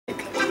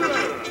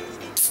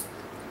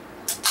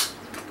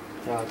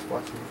Yeah, it's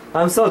watching.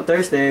 I'm so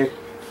thirsty.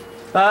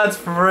 That's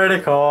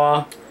pretty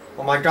cool.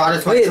 Oh my god,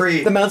 it's my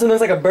tree. The mountain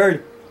looks like a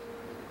bird.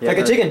 Yeah, like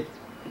a chicken.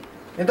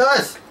 It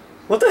does.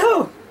 What the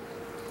hell?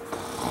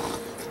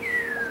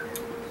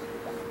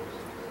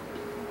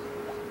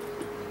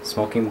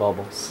 Smoking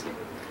bubbles.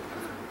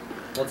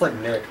 That's like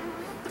Nick.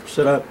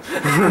 Shut up.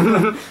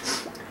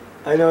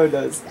 I know it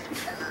does.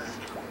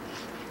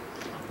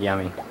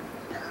 Yummy.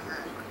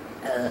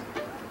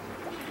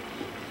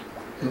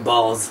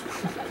 Balls.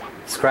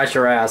 Scratch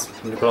your ass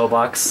in the glow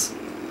box.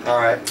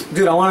 Alright.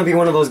 Dude, I want to be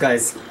one of those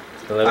guys.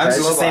 The little I'm guys.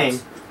 Glowbox. Saying.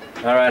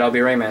 Alright, I'll be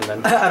Rayman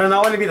then. I don't know.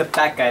 I want to be the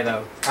fat guy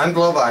though. I'm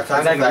Glowbox. I'm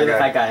Exactly, the you're the fat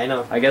fat guy. guy. I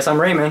know. I guess I'm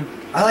Rayman,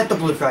 I like the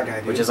blue fat guy,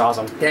 dude. which is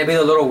awesome. Can I be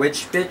the little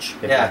witch bitch?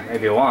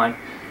 If you want.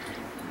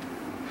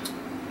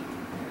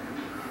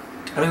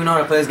 I don't even know how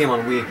to play this game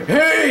on Wii.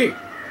 Hey!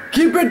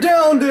 Keep it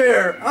down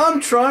there!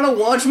 I'm trying to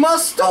watch my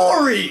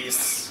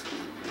stories!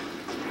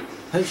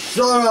 Hey,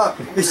 shut up!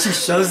 She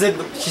shoves it.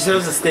 She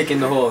shoves a stick in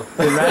the hole.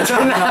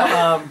 Imagine.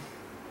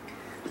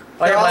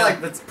 They're all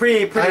like, that's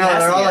pretty. I know,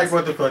 they're all nasty, like,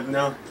 what the fuck,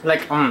 no.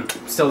 Like,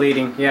 still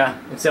eating. Yeah,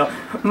 it's still.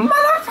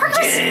 Motherfuckers!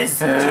 Jizz.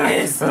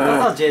 That's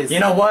not jizz. You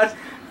know what?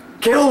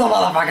 Kill the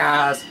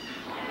motherfuckers!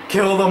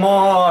 Kill them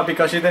all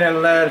because you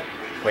didn't let.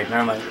 Wait,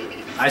 never mind.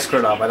 I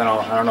screwed up. I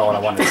don't know what I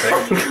wanted to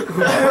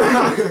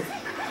say.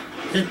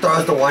 He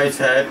throws the wife's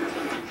head.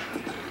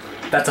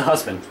 That's a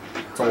husband.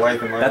 It's a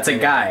wife in my That's a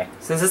opinion. guy.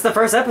 Since it's the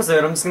first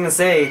episode, I'm just gonna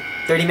say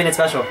 30-minute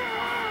special.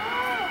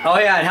 Oh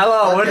yeah, and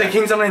hello, we're the Okay.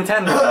 kings of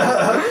Nintendo.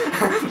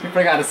 We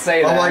forgot to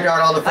say that. Oh my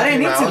god, all the I fucking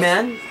didn't need mouse. to,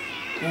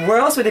 man. Where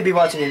else would they be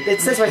watching it?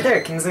 It says right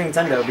there, Kings of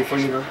Nintendo. Before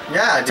you know.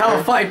 Yeah, dude. Time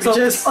to fight,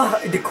 bitches.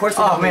 The course.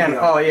 Oh man,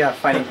 oh yeah,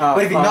 fighting.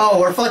 But if you No,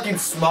 we're fucking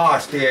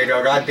smoshed,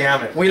 Diego. God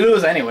damn it. We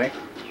lose anyway.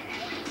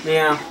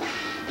 Yeah.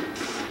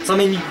 So I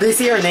mean, they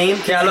see our name.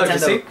 Yeah, look, you Nintendo.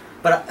 see?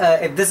 But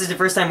if this is your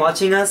first time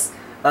watching us,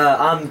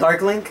 I'm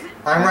Dark Link.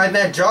 I'm right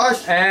there,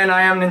 Josh. And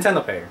I am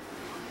Nintendo player.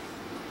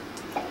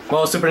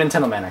 Well, Super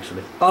Nintendo man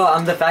actually. Oh,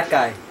 I'm the fat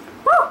guy.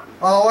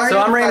 Oh, why are So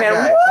you I'm the fat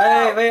Rayman.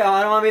 guy? Wait,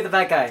 I don't want to be the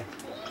fat guy.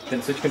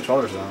 Then switch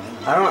controllers on.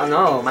 I don't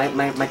know.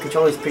 My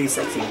controller is pretty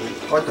sexy.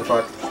 What the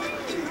fuck?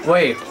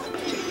 Wait.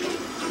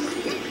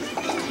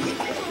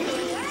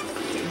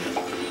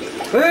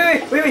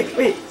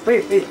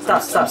 Wait.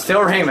 I'm Stop.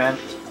 still Rayman.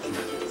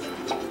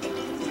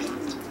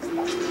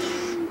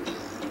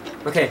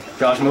 Okay.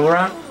 Josh, move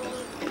around.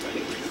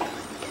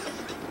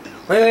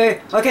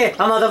 Wait. Okay,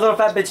 I'm not the little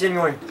fat bitch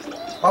anymore.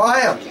 Oh, I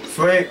am.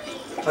 Sweet.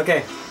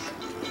 Okay.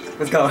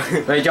 Let's go.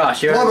 Wait,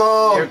 Josh, you're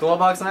Glowbo.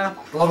 Glowbox now?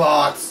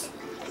 Glowbox.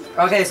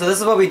 Okay, so this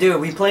is what we do.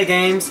 We play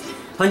games,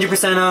 100% of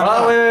them,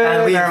 Oh, wait,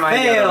 and we never mind,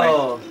 the other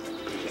fail.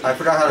 I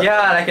forgot how to.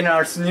 Yeah, like in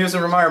our new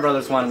Super Mario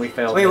Brothers one, we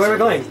failed. Wait, where are we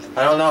going?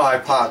 I don't know, I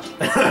popped.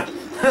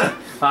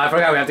 I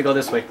forgot we have to go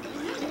this way.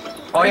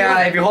 Oh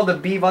yeah, if you hold the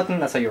B button,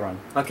 that's how you run.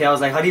 Okay, I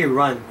was like, how do you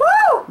run?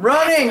 Woo!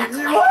 Running!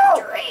 Woo!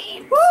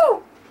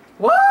 Woo!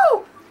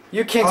 Woo!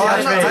 You can't Oh,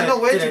 touch I'm the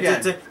me. witch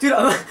again.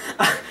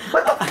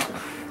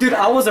 Dude,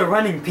 I was a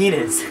running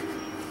penis.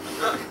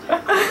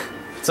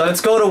 So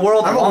let's go to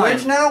World I'm a 1.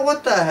 witch now?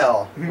 What the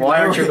hell? Why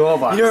aren't you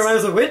Glowbox? You know what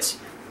runs a witch?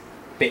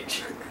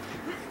 Bitch.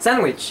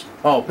 Sandwich.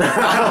 Oh.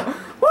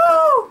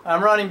 Woo!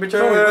 I'm running, bitches.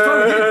 What's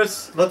wrong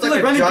with Looks like like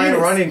a running giant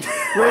penis. running.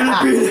 Running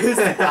penis.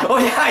 Oh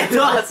yeah, it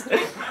does.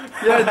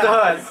 Yeah, it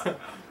does.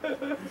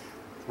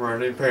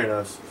 running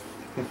penis.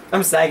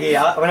 I'm saggy.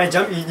 When I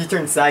jump, you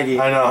turn saggy.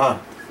 I know, huh?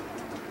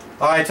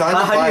 Alright, time to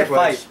how do you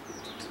fight, fight?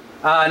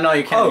 witch. No,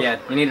 you can't Oh. yet.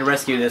 You need to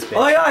rescue this bitch.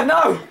 Oh yeah,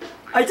 no!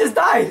 I just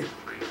died.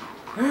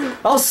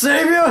 I'll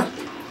save you!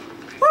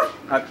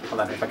 Hold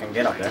on, if I can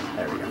get up there.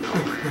 There we go.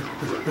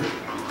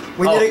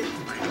 We Oh. need to...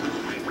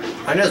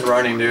 I'm just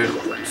running, dude.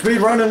 Speed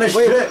running this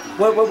Wait, shit.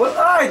 what? Oh,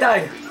 I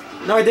died.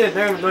 No, I didn't.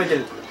 No, I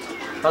didn't.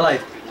 I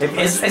lied.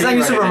 It's like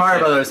in Super Mario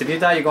Brothers. If you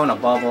die, you go in a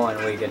bubble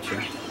and we get you.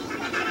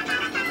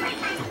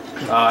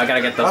 Oh, I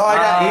gotta get those. Oh, I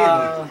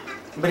got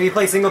But if you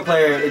play single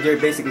player, you're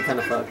basically kind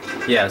of fucked.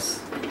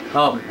 Yes.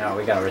 Oh, no,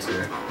 we gotta rescue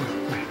her.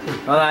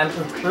 Hold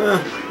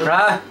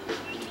on.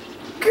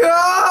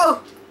 Go!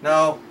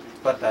 No,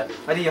 but that.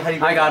 How do you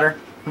I got her.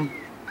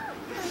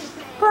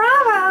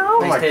 Oh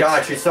Nice my hits.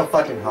 god, she's so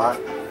fucking hot.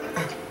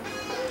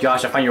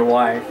 Josh, I found your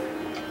wife.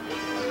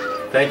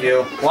 Thank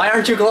you. Why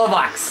aren't you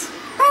Glowbox?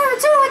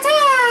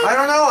 I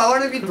don't know, I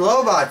want to be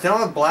Glowbox.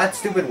 I'm a black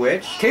stupid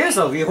witch. Kill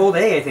yourself. You hold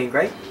A, I think,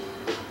 right?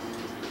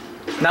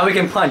 Now we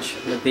can punch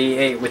with the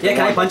A. With Yeah, the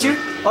can I one punch you?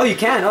 button. Oh, you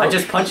can. Oh. I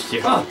just punched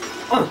you.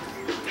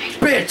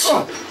 Bitch!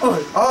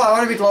 Oh, I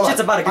want to be Glowbox. Shit's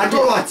about to I'm get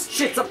Glowbox.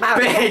 Shit's about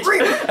to Bitch!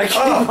 get I keep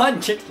Oh.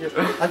 punching you.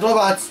 I'm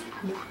Glowbox.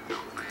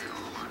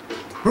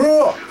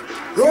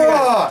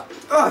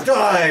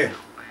 Die!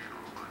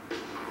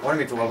 I want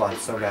to be Glowbox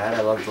so bad.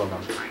 I love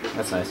Glowbox.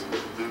 That's nice.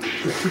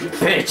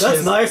 Bitch!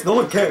 That's nice. No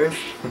one cares.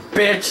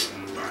 Bitch!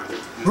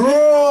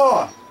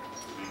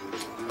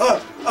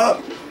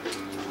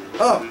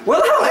 Up! Where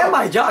the hell am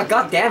I, John?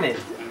 God damn it.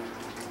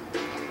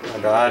 Oh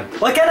god.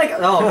 Why can't I?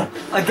 No,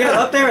 I get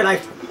up there and I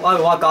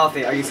walk off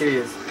it. Are you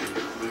serious?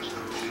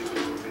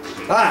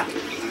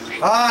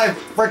 I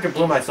freaking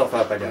blew myself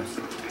up, I guess.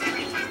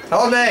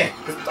 Help me!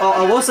 Oh,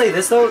 I will say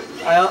this though.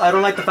 I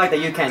don't like the fact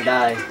that you can't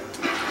die.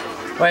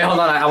 Wait, hold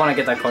on. I want to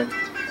get that coin.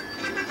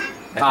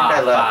 I think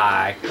I left.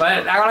 Bye.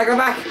 But I want to go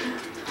back.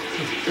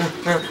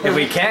 If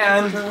we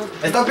can.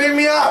 It's not beating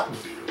me up!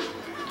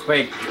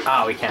 Wait.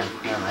 Oh, we can.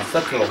 Never mind.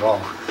 Stuck to the wall.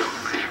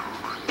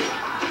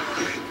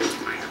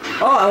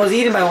 Oh, I was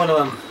eaten by one of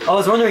them. I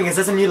was wondering, is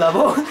this a new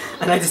level?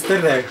 And I just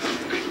stood there.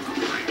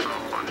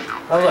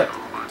 Oh, look.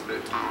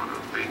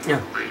 Yeah.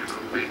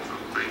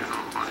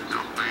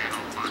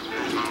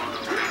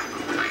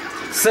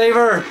 Save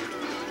her.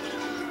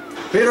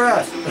 Beat her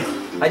ass.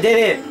 I did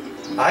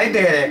it. I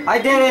did it. I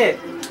did it.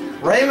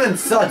 Rayman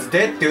sucks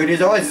dick, dude.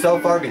 He's always so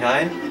far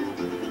behind.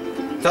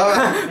 It's all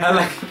I'm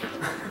like,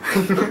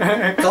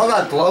 it's all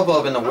about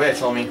Globo and the witch,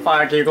 homie.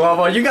 fuck you,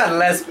 Globo. You got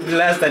less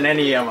than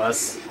any of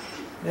us.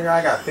 You know,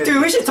 I got 50.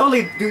 Dude, we should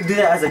totally do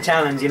that as a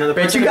challenge, you know? The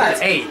Bitch, person you who got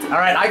gets- 8.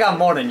 Alright, I got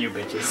more than you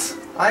bitches.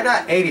 I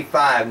got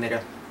 85,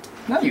 nigga.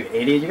 No, you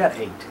idiot. You got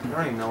 8. I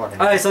don't even know what I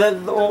Alright, so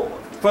then,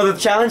 for the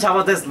challenge, how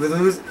about this?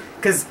 Lose?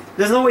 Because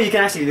there's no way you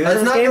can actually lose Let's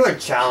in this not game. do a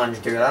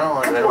challenge, dude. I don't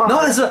want to. on.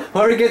 No, it's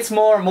whoever gets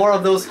more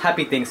of those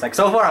happy things. Like,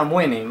 so far I'm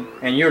winning,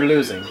 and you're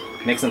losing.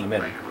 Nick's in the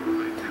middle.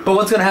 But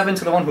what's gonna happen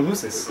to the one who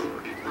loses?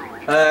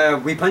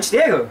 We punch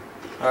Diego.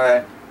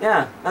 Alright.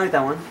 Yeah, I like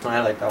that one. I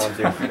like that one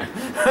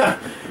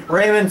too.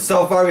 Raymond's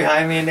so far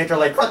behind me, and they're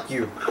like, fuck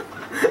you.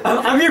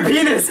 I'm your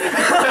penis! Oh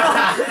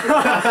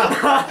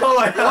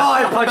my god. Oh,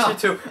 I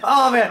punched you too.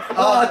 Oh man.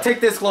 Oh, take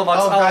this glow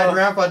box. Oh, bad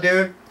grandpa,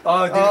 dude.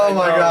 Oh, dude. Oh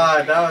my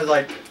god. That was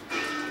like.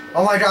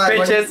 Oh my god.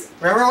 Bitches.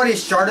 Remember when he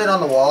sharded on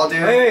the wall,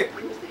 dude? Wait.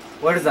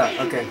 What is that?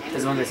 Okay, I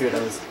just wanted to see what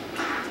that was.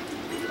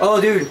 Oh,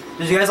 dude.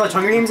 Did you guys watch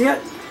Hunger Games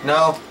yet?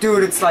 No.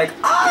 Dude, it's like,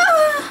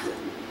 ah!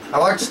 I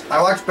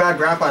watched Bad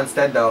Grandpa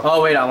instead, though.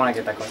 Oh wait, I want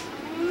to get that coin.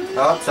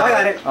 Oh, I sorry.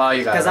 got it. Oh,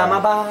 you got it. Because I'm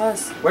a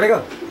boss. Where'd it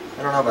go?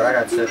 I don't know, but I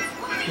got 6.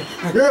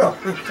 Yeah.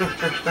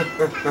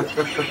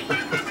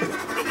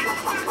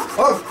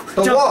 Oh,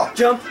 the Jump, wall.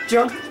 jump,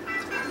 jump.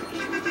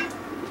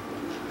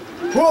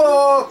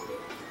 Whoa.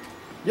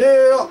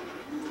 Yeah.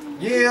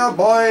 Yeah,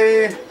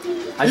 boy.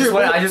 I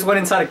just went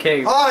inside a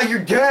cave. Oh, you're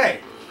gay.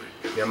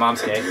 Your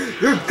mom's gay.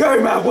 You're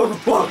gay, man. What the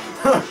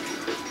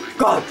fuck?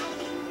 God.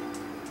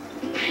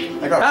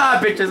 I got.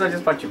 Ah, bitches! I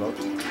just punched you both.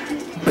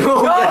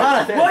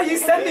 God. What? You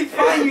said me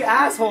fine, you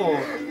asshole.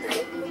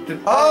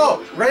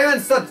 Oh,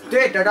 Raymond sucks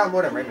dick. I got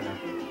more than Raymond.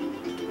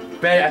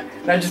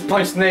 I just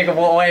punched Nick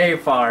way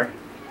far.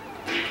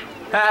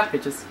 Ah,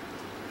 bitches.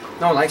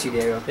 No one likes you,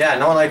 Diego. Yeah,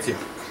 no one likes you.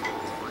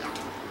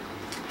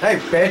 Hey,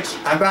 bitch.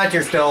 I'm back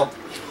here still.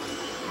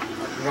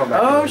 I'm going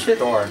back Oh, to the shit.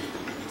 door.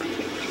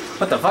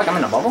 What the fuck? I'm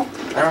in a bubble?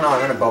 I don't know.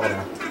 I'm in a bubble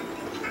now.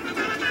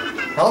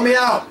 Help me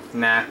out.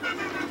 Nah.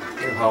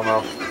 You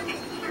homo.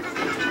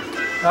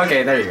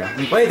 Okay, there you go.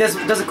 Wait, there's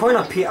a coin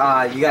on P. You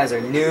guys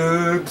are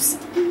noobs.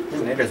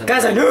 Niggas in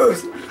Guys are the-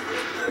 noobs.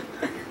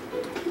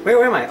 Wait,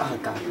 where am I? Oh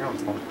god. You're on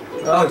phone.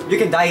 Oh, you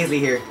can die easily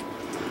here.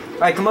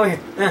 Alright, come over here.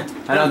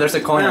 I know, there's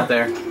a coin up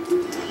there.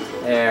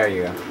 There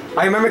you go.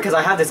 I remember because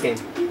I had this game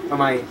on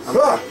my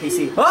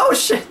PC. Oh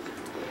shit!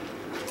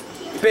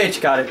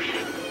 Bitch, got it.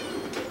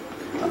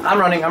 I'm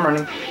running.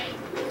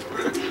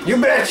 You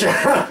bitch!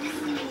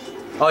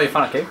 Oh, you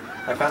found a cave?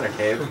 I found a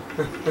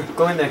cave.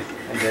 Go in there.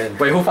 I did.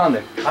 Wait, who found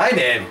it? I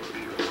did.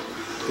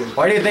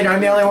 Why do you think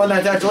I'm the only one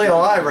that's actually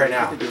alive right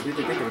now?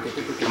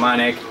 Come on,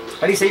 Nick.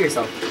 How do you save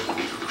yourself?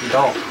 You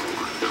don't.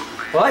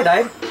 Well, I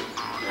died.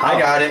 I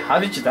got it. How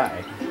did you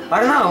die? I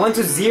don't know. I went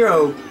to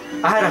 0.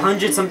 I had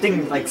 100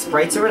 something like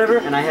sprites or whatever,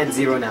 and I had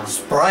 0 now.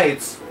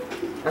 Sprites.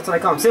 That's what I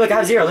call them. See, look, I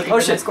have 0. Look at Oh,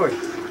 my shit. score.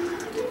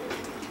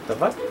 The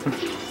fuck?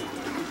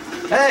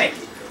 Hey!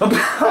 What?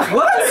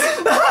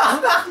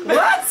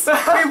 What?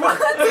 Wait,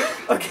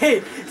 what?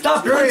 Okay, stop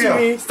Screw punching you.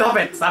 me. Stop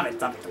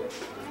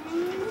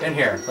it! In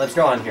here. Let's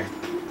go in here.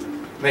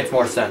 Makes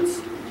more sense.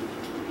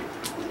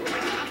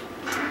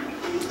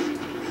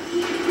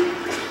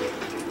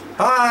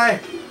 Hi!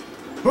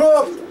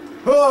 Whoop!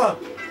 Huh!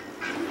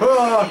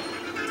 Huh!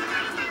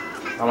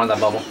 I want that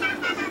bubble.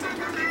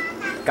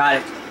 Got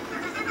it.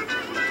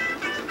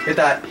 Get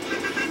that.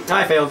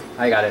 I failed.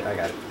 I got it.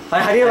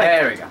 How do you like?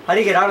 There we go. How do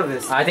you get out of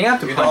this? I think I have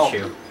to You punch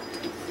don't. you.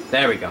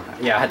 There we go.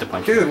 Yeah, I had to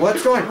punch you. Dude,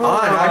 what's going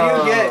on?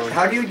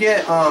 How do you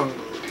get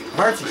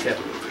hearts and shit?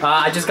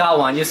 I just got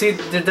one. You see,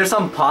 there's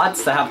some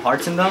pots that have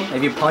hearts in them.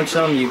 If you punch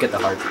them, you get the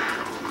heart.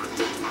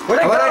 Where'd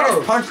I How about I go?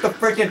 just punch the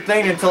freaking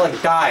thing until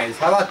it dies?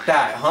 How about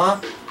that, huh?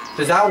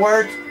 Does that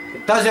work?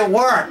 It doesn't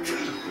work!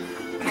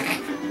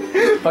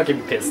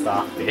 Fucking pissed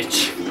off,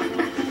 bitch.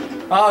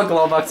 Oh,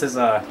 Glowbox is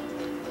I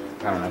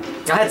don't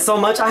know. I had so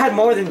much. I had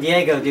more than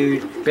Diego,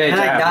 dude. Bitch, and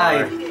I I have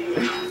died. more.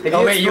 If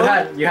Oh wait,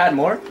 explode- you had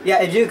more?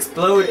 Yeah, if you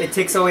explode, it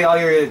takes away all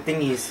your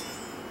thingies.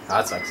 Oh,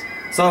 that sucks.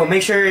 So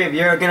make sure if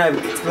you're gonna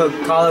explode,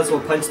 Carlos will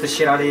punch the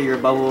shit out of your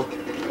bubble,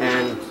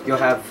 and you'll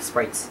have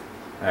sprites.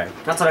 Alright.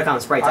 That's what I call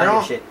them, sprites. I I don't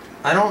don't- give a shit.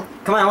 I don't...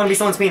 Come on, I want to be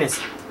someone's penis.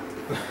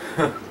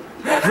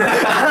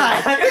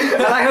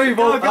 I like how we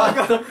both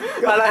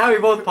I like how we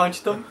both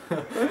punched them.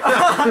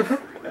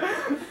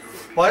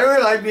 Why do we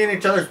like being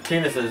each other's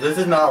penises? This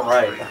is not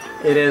right.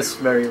 It is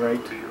very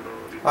right.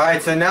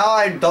 Alright, so now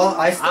I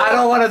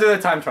don't want to do the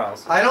time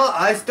trials.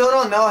 I still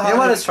don't know how You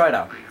want to try it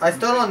out? I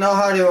still don't know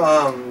how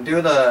to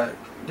do the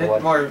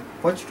What? more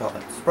what you call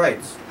it?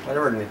 Sprites.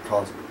 Whatever it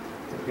calls it.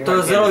 Be my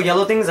Those kid. little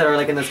yellow things that are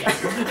like in the sky.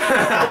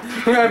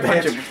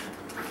 Punch him.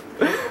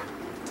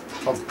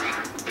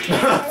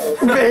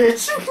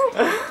 Bitch.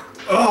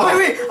 Oh.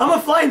 Wait, I'm a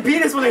flying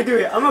penis when I do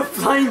it. I'm a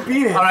flying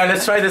penis. Alright,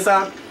 let's try this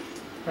out.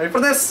 Ready for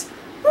this?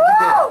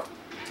 Woo!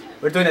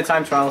 We're doing the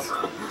time trials.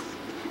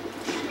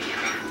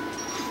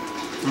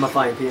 I'm a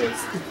flying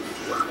penis.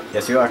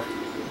 Yes, you are.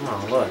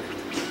 Oh look.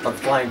 A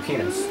flying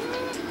penis.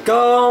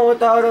 Go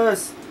without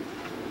us.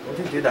 What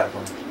did you do that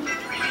for?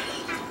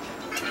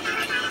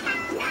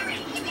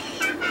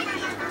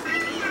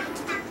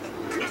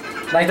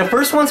 Like the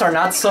first ones are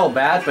not so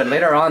bad, but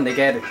later on they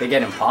get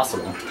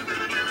impossible.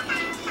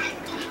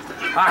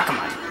 Ah, come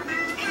on.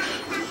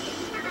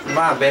 Come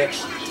on,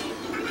 bitch.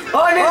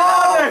 Oh, I made it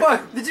out there.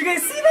 fuck. Did you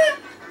guys see that?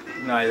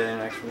 No, I didn't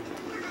actually.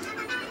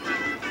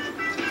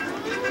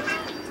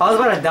 I was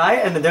about to die,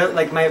 and then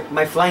like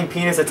my flying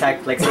penis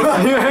attacked. Like,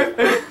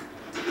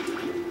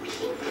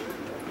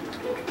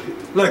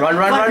 look, Run,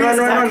 run, flying run, penis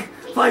run, run, attack.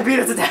 Flying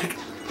penis attack.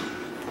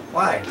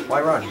 Why?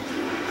 Why run?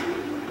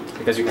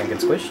 Because you can get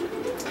squished.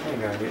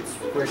 Hang on, it's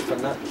squished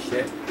on that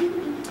shit.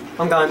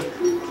 I'm gone.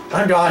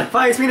 I'm gone.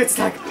 Flying penis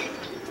attack.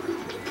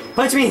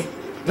 Punch me.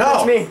 No.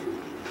 Punch me.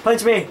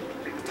 Punch me.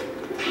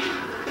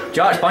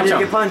 Josh, punch You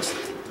him. get punched.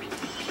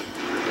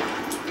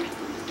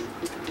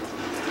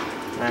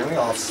 Man, we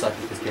all suck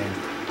at this game.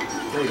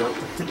 There you go.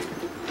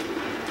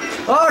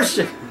 Oh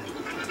shit!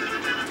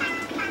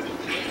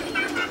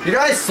 You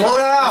guys slow I'm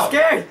down!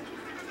 scared.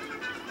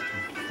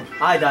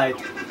 I died.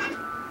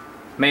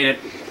 Made it.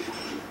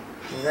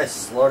 You guys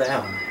slow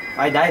down.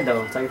 I died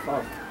though. It's not your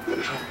fault.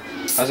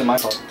 That wasn't my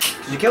fault.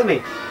 You killed me.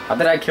 How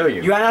did I kill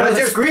you? You ran out of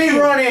Because the you're speed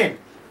running!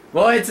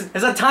 Well, it's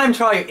a time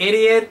trial, you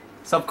idiot.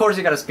 So of course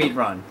you gotta speed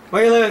run.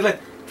 Wait, look.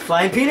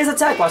 Flying penis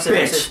attack. Watch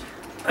this.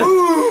 Bitch.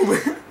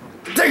 Boom.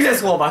 Take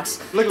this,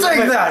 Wallbox. Look Take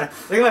at that.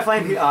 Look at my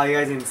flying penis. Oh, you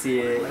guys didn't see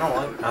it.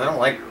 I don't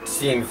like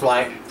seeing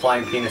flying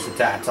penis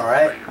attacks,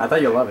 alright? I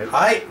thought you love it.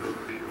 I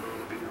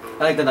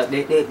I like the nut. You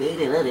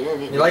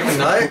like the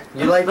nut?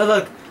 You like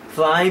Look.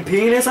 Flying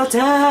penis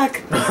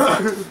attack.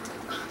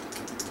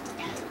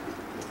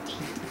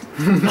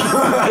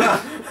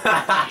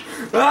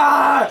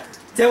 Ah!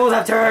 Tables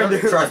have I turned.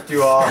 don't trust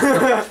you all.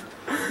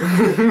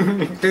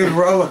 Dude,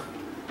 Ro.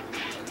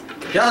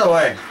 Get out of the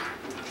way.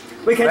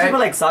 Wait, can't Right. you put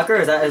like soccer?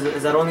 Or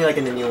is that only like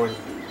in the new one?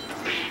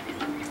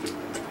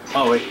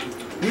 Oh wait.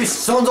 You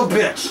sons of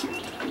bitch!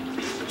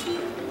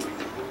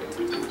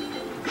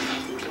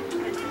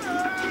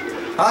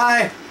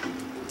 Hi!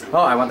 Oh,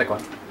 I want the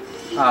coin.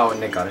 Oh,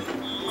 Nick got it.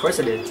 Of course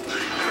I did.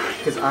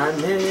 Cause I'm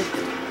Nick.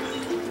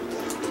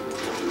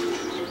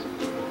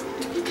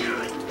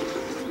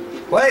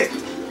 Wait!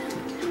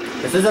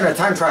 This isn't a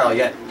time trial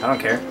yet. I don't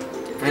care.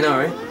 I know,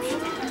 right?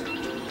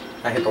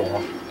 I hit the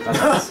wall. That's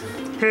nice.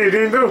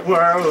 Hitting the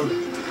world.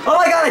 Oh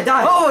my god, I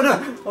died! Oh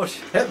no! Oh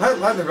shit! I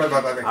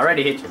I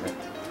already hit you, man.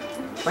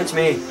 Punch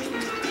me.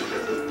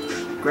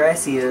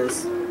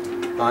 Gracias.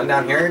 On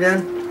down here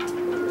again?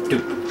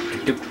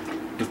 Doop, doop,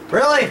 doop.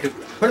 Really?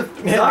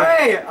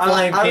 Sorry!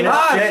 Flying I'm penis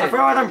not. shit. I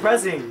forgot what I'm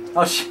pressing.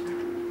 Oh shit!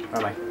 Where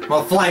am I?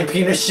 Well, flying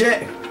penis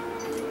shit.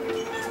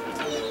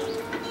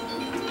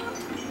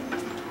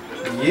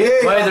 Yeah.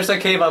 Wait, there's a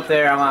cave up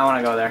there. I want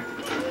to go there.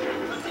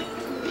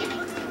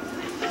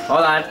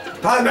 Hold on.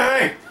 Pop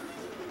me!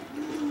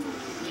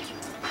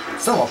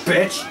 Son of a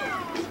bitch.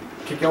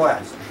 Kick your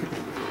ass.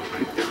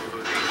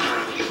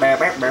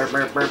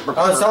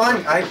 Oh,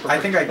 someone? I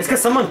think I... It's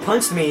because someone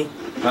punched me.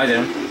 No, I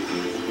didn't.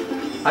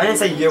 I didn't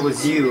say it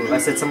was you. I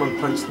said someone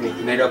punched me.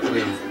 Made up,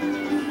 please.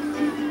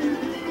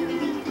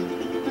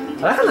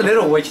 I like how the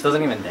little witch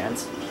doesn't even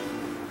dance.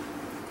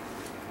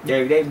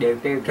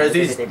 Because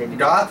he's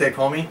gothic,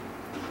 homie.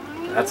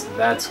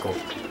 That's cool.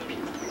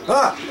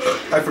 Ah!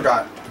 I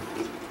forgot.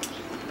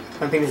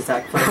 Flying penis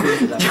attack. Flying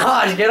penis attack.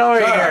 Josh, get over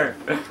Shut here!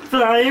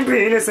 Flying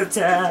penis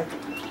attack.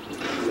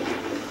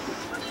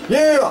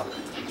 Yeah!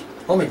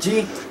 Homie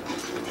G.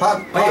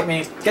 Pop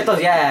me. Get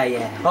those.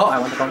 Yeah. Oh, I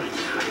want the coin.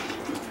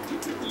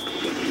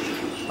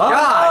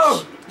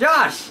 Oh!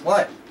 Josh!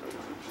 What?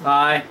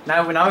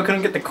 Now we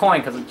couldn't get the coin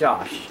because of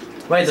Josh.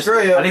 Wait,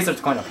 Screw you. at least there's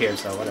a coin up here,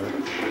 so whatever.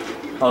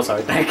 Oh,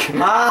 sorry, thank you.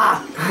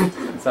 Ah!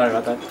 Sorry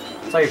about that.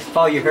 Sorry,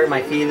 fault. You hurt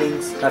my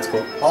feelings. That's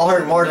cool. I'll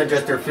hurt more than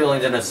just your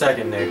feelings in a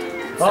second, Nick.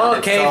 Oh,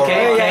 It's cave, so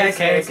cave, wrong. cave, Yes,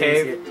 cave, yes,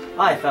 cave. yes.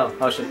 Oh, I fell.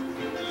 Oh shit.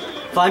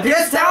 Flying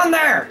penis. Get down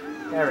there!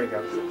 There we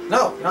go.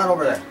 No, not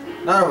over there.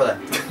 Not over there.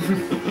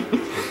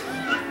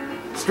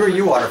 Screw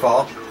you,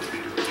 waterfall.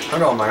 I'm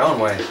going my own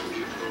way.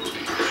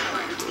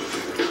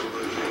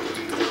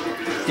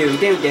 Do.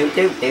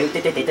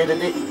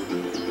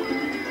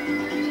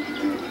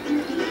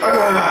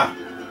 Ugh.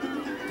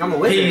 I'm a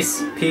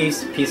wizard.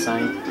 Peace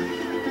sign.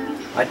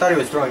 I thought he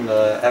was throwing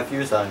the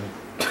FU sign.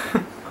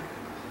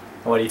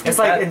 What do you think? It's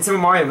like in Super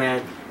Mario,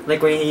 man.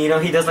 Like when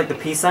he does like the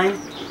peace sign.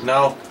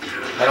 No,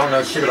 I don't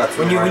know shit about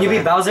When you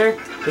beat Bowser,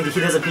 he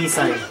does a peace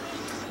sign.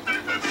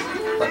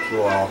 Fuck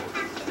you all.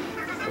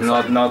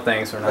 No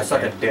thanks, we're I not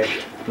suck a getting.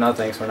 dick. No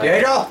thanks, we're not.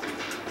 Diego!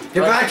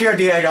 Get back here,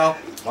 Diego!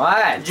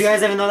 What? Did you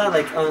guys ever know that,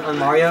 like on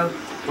Mario,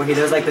 where he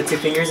does like the 2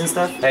 fingers and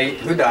stuff? Hey,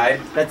 who died?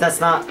 That's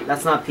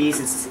not peace.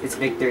 It's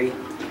victory.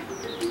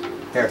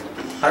 Here.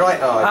 How do I?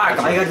 Oh, All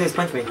you gotta do is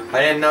punch me. I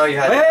didn't know you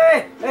had.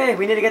 Hey!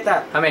 We need to get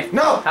that. How many?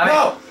 No! How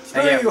No! many?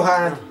 Screw Hey, you,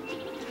 Han!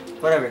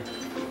 Whatever.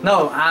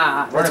 No,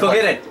 let's go Run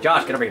it get it.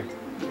 Josh, get over here.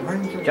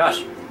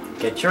 Josh,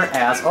 get your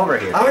ass over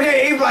here. I'm gonna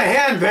eat my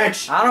hand,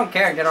 bitch! I don't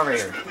care, get over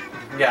here.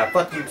 Yeah,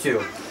 fuck you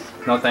too.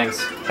 No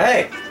thanks.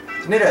 Hey!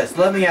 Nidus,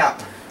 let me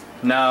out.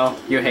 No,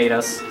 you hate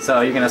us,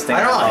 so you're gonna stay.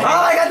 I don't. there.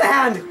 Oh, I got the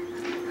hand!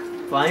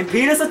 Flying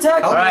penis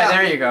attack! Oh, Alright, yeah.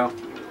 there you go.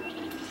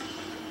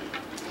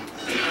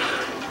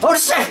 Oh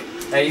shit!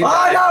 Hey, you Oh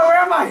died. no, where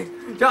am I?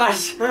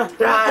 Josh!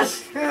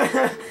 Josh!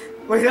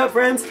 Wake up,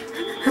 friends!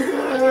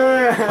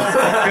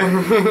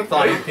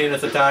 Flying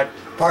penis attack.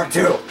 Part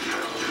 2.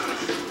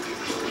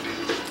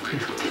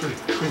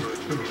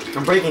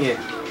 I'm breaking it.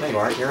 No, you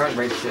aren't. You're on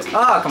great shit.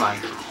 Oh, come on.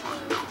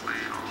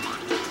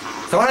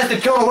 Someone has to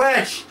kill a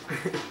witch!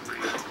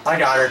 I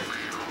got her.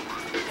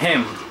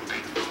 Him.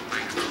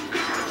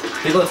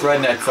 He looks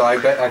redneck, so I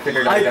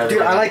figured I got her.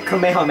 Dude, I like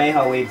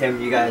Kamehameha wave him,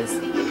 you guys.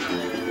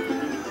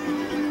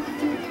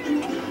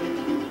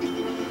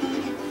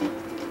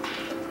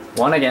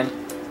 One again.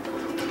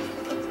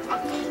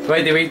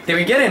 Wait, did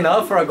we get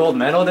enough for a gold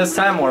medal this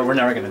time, or we're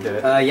never gonna do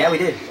it? Yeah, we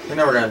did. We're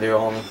never gonna do it,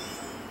 homie.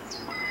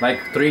 Like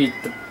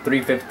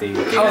 350.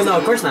 Oh no,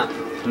 of course not.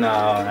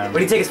 No. What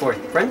do you take us for?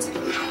 Friends?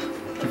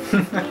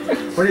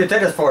 What do you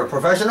take us for?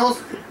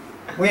 Professionals?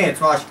 We ain't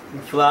Smosh.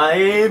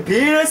 Flying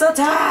penis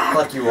attack!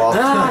 Fuck you all.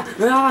 I'm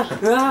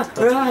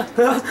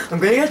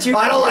gonna get you.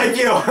 I don't like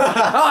you! Oh,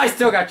 I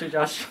still got you,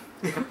 Josh.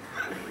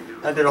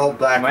 I did a whole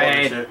black hole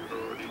Wait. shit.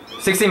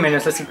 16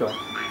 minutes, let's keep going.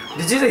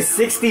 Did you say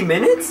 60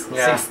 minutes?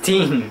 Yeah.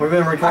 16. We've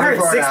been I recording heard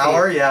for an 60.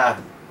 hour, yeah.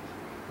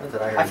 That's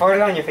what I heard. I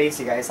farted on your face,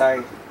 you guys.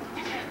 Sorry.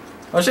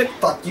 Oh shit.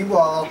 Fuck you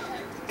all.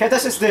 Can't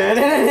touch this.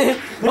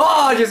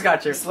 Oh, I just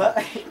got you.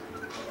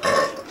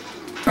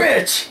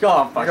 Bitch!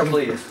 Oh, fuck. Nigga,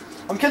 please.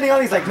 I'm killing all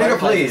these like Nigga,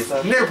 butterflies and please.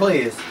 stuff. Nigga,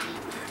 please.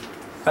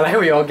 I like how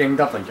we all ganged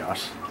up on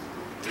Josh.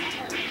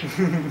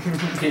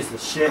 Piece of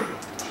shit.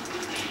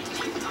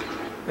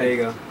 There you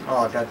go.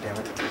 Oh, god damn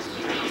it.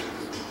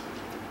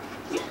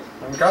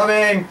 I'm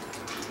coming!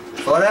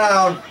 Slow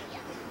down!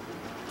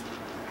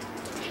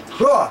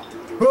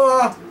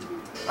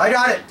 I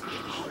got it!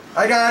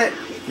 I got it!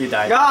 You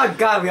died. Oh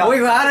god, we all.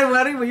 Wait,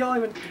 how did we all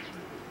even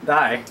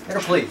die? Nigga,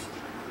 please.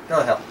 Go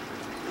to hell.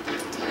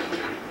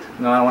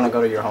 No, I want to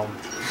go to your home.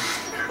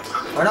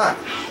 Why not?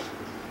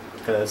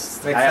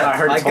 Because Makes I sense.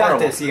 heard I it's got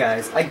horrible. this, you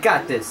guys. I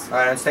got this.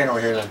 Alright, I'm staying over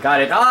here then.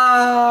 Got it.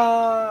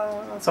 Ah!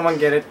 Someone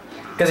get it.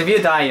 Because if you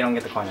die, you don't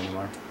get the coin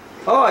anymore.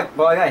 Oh, I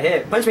got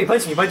hit. Punch me,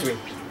 punch me, punch me.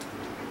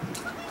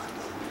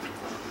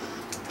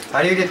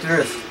 How do you get through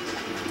this?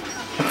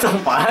 What the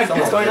fuck?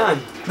 What's going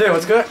on? Dude,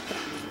 what's good?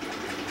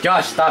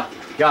 Josh, stop.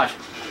 Josh.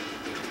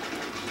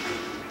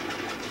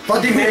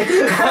 Fucking Nick!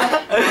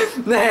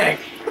 Nick!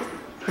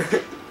 I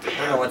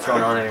don't know what's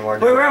going on anymore.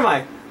 Wait, where am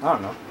I? I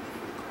don't know.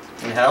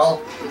 In hell?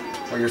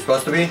 Where you're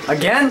supposed to be?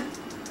 Again?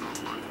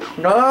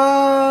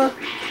 No.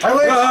 I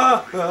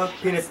wish!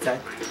 Penis attack.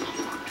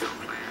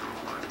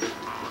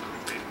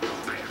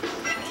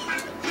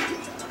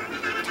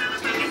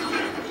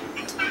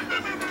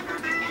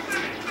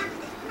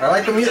 I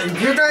like the music.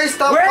 You guys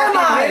stop Where am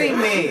fucking I? hitting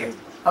me!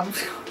 I'm... I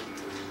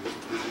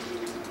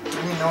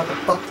don't even know what the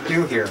fuck to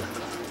do here.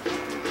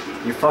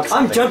 You fuck I'm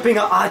something. jumping.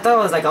 I thought I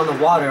was like on the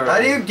water. How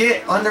do you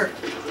get under...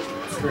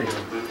 Screw you.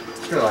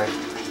 Screw life.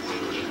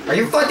 Are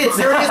you fucking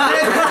serious,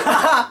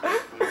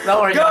 Nick?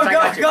 Don't worry, Go, Josh, I go,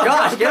 got you. go,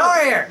 Josh, go, get go.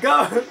 over here!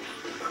 Go!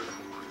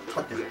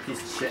 Fucking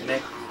piece of shit,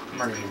 Nick. I'm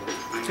running you.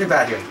 Get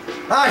back here.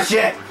 Ah,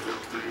 shit!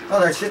 Oh,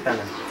 there's shit down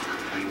there.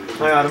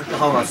 I got him.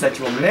 Hold on, I'll set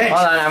you a minute.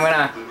 Hold on, I'm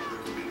gonna...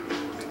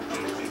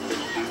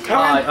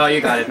 Oh,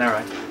 you got it, never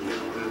mind.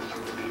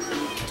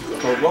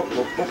 I don't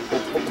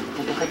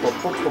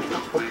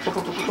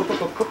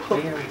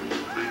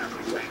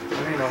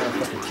even know how to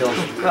fucking kill you.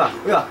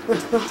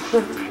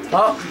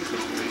 Oh!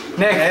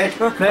 Nick! Nick!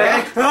 Nick!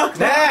 Nick!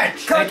 Nick!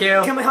 Thank you.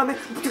 Come on, help me.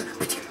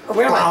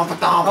 Where am I?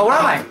 Oh, where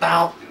am I?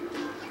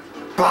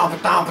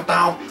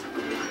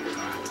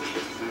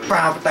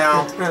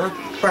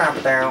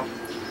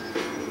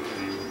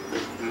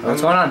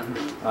 What's going on?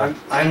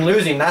 I'm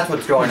losing, that's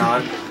what's going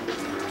on.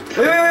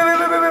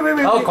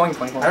 Wait. Oh, coin.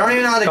 I don't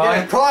even know how to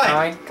get it.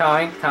 Coin!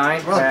 Coin.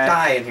 I'm gonna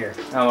die in here.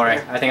 Don't worry,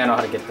 I think I know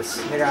how to get this.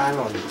 Nigga, I'm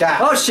gonna die.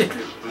 Oh shit!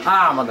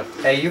 Ah, mother.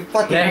 Hey, you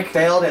fucking Nick.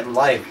 failed at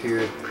life,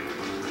 dude.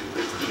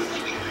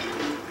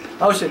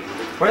 Oh shit!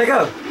 Where'd I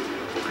go?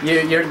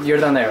 You're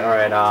done there. All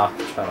right.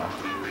 Shut up.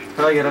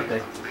 How do I get up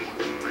there?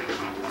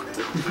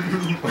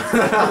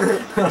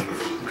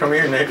 Come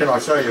here, Nick, and I'll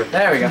show you.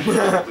 There we go.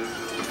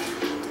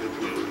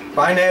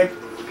 Bye, Nick.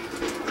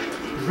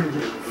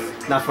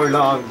 Not for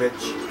long, bitch.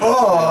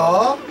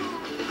 Oh.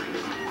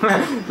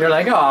 You're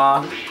like,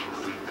 aw.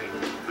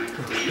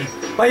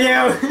 Bye,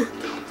 you.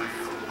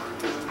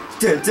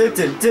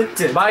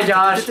 Bye,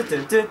 Josh.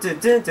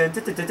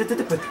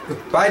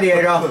 Bye,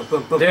 Diego.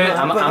 Dude,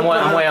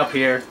 I'm way up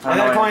here. I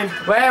got a coin.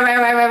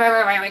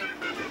 Wait.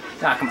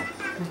 Ah, come on.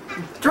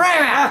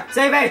 Ah,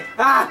 save me!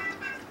 Ah!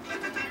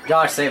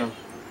 Josh, save him.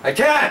 I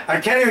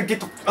can't even get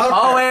the.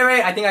 Oh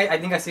wait. I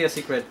think I see a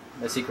secret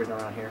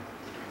around here.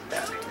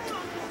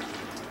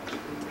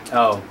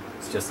 Oh,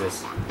 it's just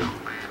this.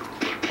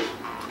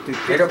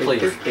 Diego,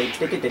 please.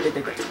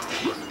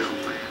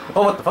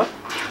 Oh, what the fuck?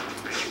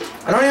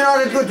 I don't even know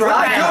how to do a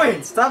Stop drown.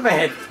 it! Stop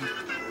it!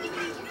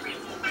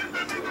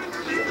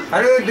 How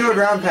do I do a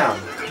drown town?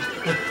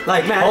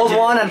 Like man, Hold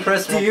one and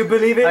press. do you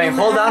believe it? I mean,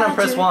 hold down and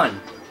press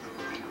one.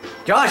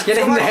 Josh, get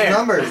So in much there.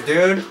 numbers,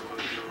 dude.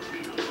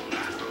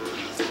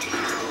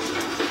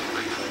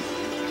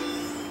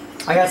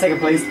 I got second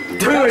place.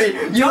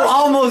 Dude, you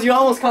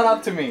almost caught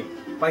up to me.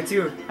 By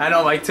 2. I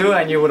know, by 2,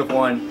 and you would have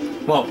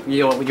won. Well,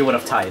 you would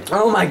have tied.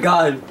 Oh my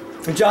god.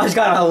 Josh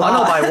got a Oh lot.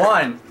 no, by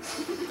 1.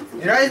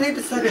 You guys need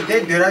to suck a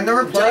dick, dude. I've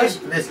never played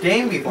this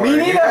game before. Me You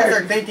neither. guys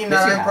are thinking that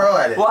Yes, you I'm have. pro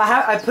at it. Well,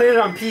 I played it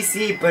on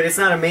PC, but it's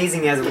not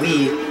amazing as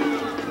Wii.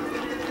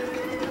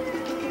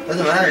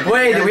 Doesn't matter.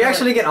 Wait, You did guys we are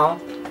actually get on?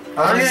 like,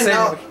 I don't even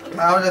know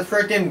how to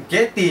freaking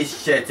get these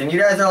shits, and you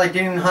guys are like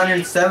getting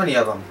 170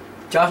 of them.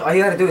 Josh, all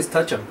you gotta do is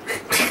touch him.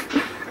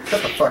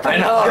 Shut the fuck up. I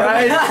know,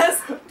 right?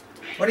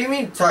 What do you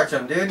mean touch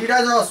them, dude? You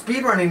guys are all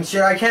speedrunning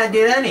shit. I can't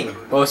get any.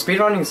 Well,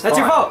 speedrunning's That's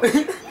your fun.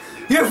 fault.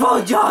 Your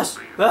fault, Josh.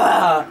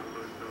 Ah.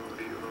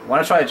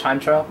 Wanna try a time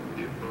trial?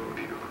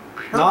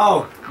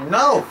 No.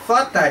 No,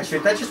 fuck that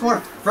shit. That's just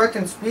more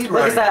freaking speedrunning.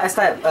 Look, it's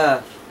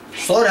that,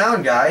 Slow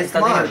down, guys. it's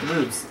that Come lady on. with the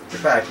boobs.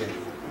 Get back here.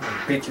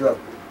 I'll beat you up.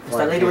 It's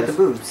that lady with the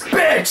boobs.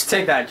 Bitch!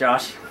 Take that,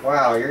 Josh.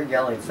 Wow, you're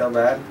yelling so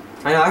bad.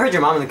 I know, I heard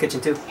your mom in the kitchen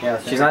too. Yeah,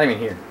 She's not even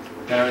here.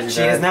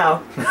 She is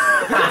now.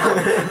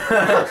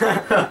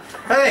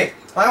 Hey,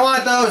 I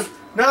want those.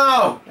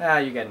 No, Yeah,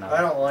 you get I nothing.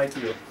 don't like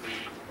you.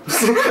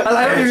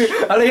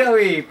 I like how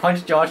we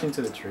punched Josh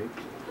into the tree.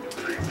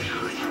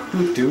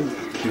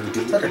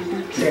 Suck a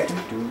dick.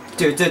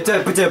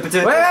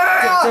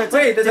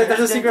 Wait, there's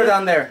a secret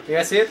down there. You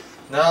guys see it?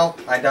 No,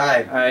 I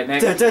died. Alright,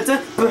 Nick.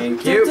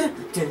 Thank you.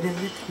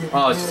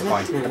 Oh, it's just a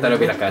coin. I thought it would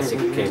be like a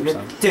secret cave or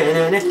something.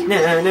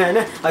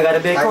 I got a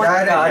big coin,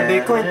 I got a it,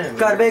 big coin, man.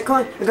 got a big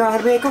coin, got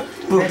a big coin.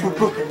 Boop, boop,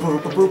 boop,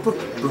 boop, boop, boop, boop,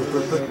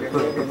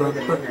 boop,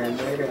 boop.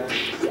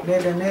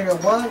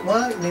 Nigga, what?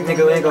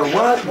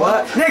 Nigga,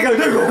 what? Nigga,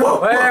 whoa.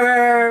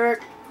 Wait.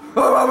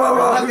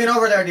 Nothing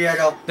over there,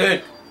 Diego.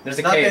 Dude, there's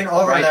a Nothing cave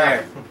over right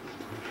there.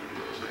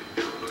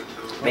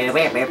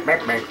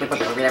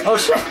 Oh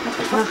shit.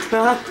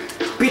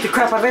 Beat the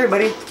crap out of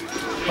everybody.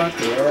 Fuck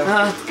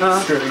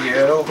yeah. Screw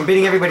you. I'm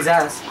beating everybody's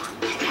ass.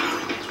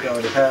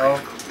 Go to hell.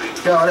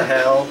 Go to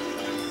hell.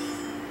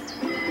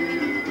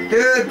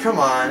 Dude, come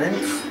on.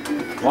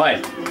 It's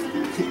What?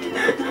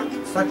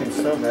 sucking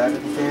so bad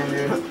at this game,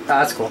 dude.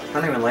 That's cool. I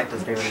don't even like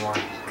this game anymore.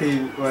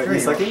 You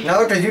sucking?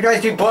 No, because you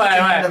guys keep Wait.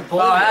 pushing the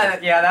Oh,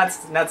 yeah, that's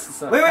Wait, that's this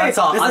is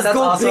that's gold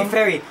awesome. big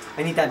fairy.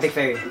 I need that big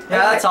fairy. Yeah,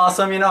 that's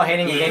awesome. You know,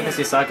 hating a game because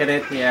you suck at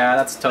it. Yeah,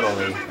 that's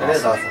totally. It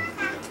is awesome.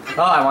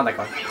 Oh, I want that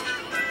coin.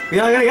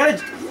 You're not gonna get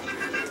it.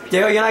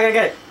 Diego, you're not gonna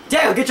get it.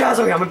 Diego, get your ass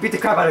over here. I'm gonna beat the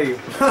crap out of you.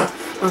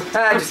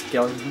 I just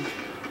killed him.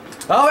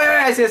 Oh wait,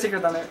 I see a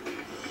secret down there.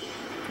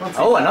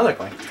 Oh, another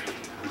coin.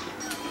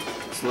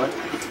 Slut.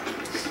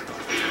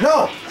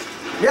 No!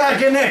 Yeah,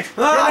 get Nick! Get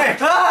Nick!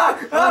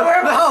 Where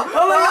am I?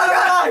 Oh my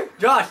god!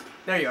 Josh,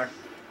 there you are.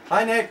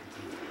 Hi, Nick.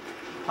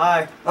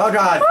 Hi. Oh,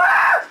 God.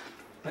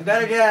 And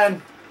then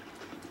again.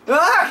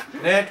 Ah!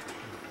 Nick.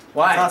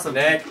 Why? That's awesome.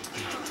 Nick.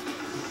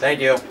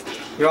 Thank you.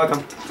 You're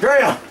welcome.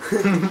 Grail!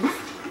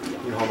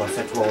 You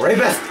homosexual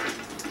rapist!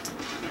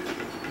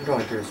 I'm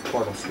going through this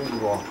portal. Screw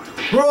you all.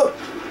 Bro!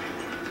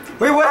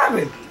 Wait, what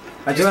happened?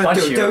 I just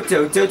punched you.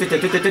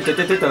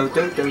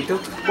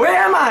 Where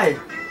am I?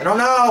 I don't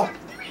know!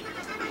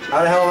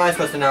 How the hell am I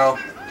supposed to know?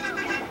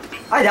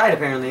 I died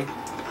apparently.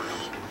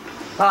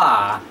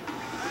 Ah.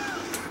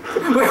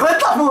 Wait, what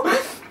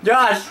the?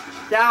 Josh.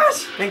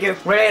 Thank you.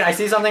 Wait, I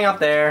see something up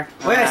there.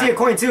 Wait, I see a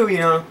coin too, you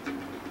know.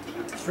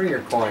 Screw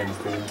your coins,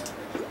 dude.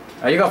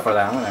 Oh, you go for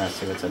that. I'm gonna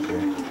see what's up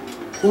here.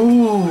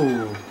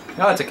 Ooh.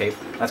 Oh, it's a cave.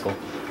 That's cool.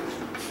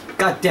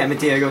 God damn it,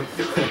 Diego.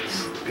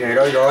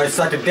 Diego, you're always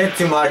sucking dick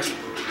too much.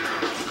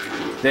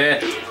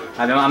 Dude,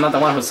 I'm not the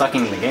one who's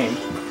sucking the game.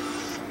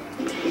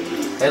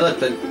 Hey, look,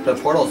 the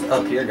portal's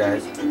up here,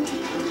 guys.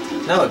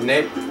 No,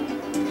 Nick.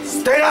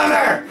 Stay down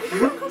there!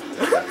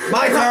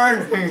 My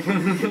turn!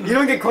 You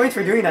don't get coins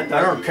for doing that though.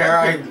 I don't care,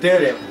 I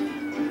did it.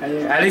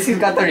 At least he's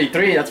got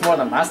 33. That's more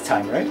than last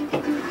time, right?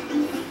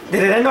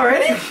 Did it end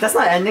already? That's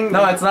not ending.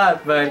 No, it's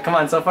not. But come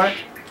on, so far.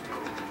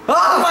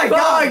 Oh my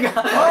god! Oh my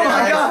god! Oh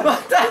my God.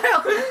 What the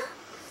hell?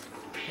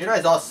 You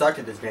guys all suck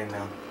at this game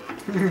now.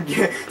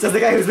 Just the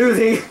guy who's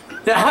losing.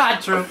 Yeah,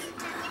 true.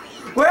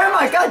 Where am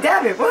I? God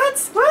damn it! What?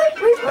 What?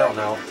 I don't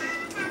know.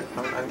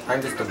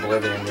 I'm just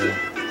oblivion, dude.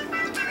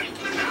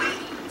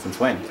 Since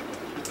when?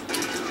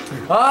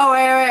 Oh,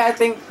 wait, I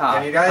think. Oh,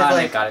 Can you guys,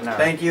 like, got it. No.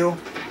 thank you?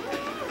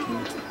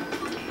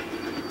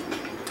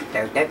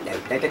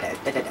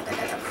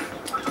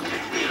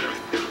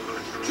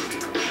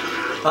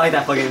 I like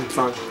that fucking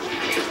song.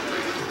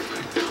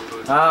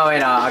 Oh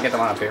wait, I'll get the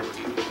one up here.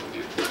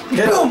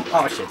 Get him!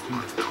 Oh shit.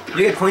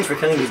 You get points for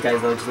killing these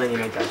guys though, just letting you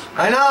know, Josh.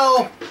 I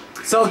know!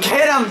 So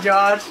get him,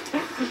 Josh!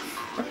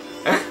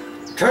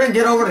 Try and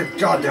get over the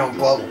goddamn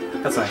bubble.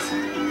 That's nice.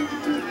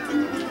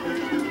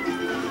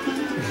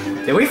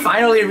 Did we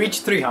finally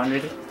reach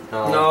 300?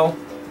 No.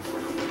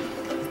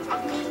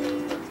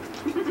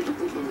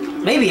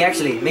 Maybe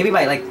actually. Maybe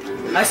by like...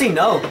 Actually,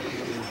 no.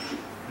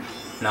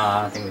 No,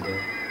 I don't think we did.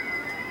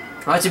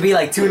 Oh, it should be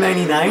like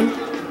 299?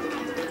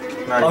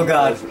 Oh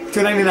god.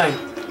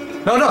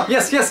 299. No, no,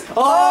 yes, yes!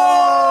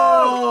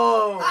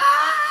 Oh!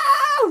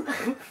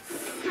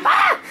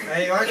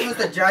 Hey, you aren't supposed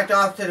to jack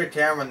off to the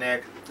camera,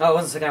 Nick. Oh, it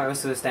wasn't the camera, it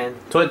was to the stand.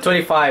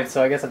 25,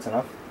 so I guess that's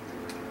enough.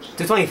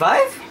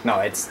 225? No,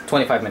 it's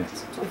 25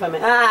 minutes. 25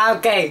 minutes. Ah,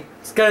 okay.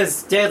 It's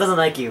because Jared doesn't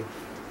like you.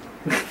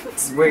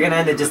 We're gonna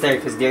end it just there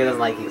because Jared doesn't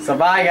like you. So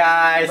bye,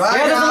 guys! Bye,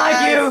 Jared doesn't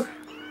like you!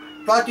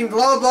 Fucking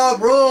blow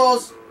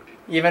rules!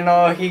 Even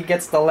though he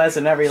gets the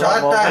lesson every Shut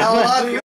level. the hell up, you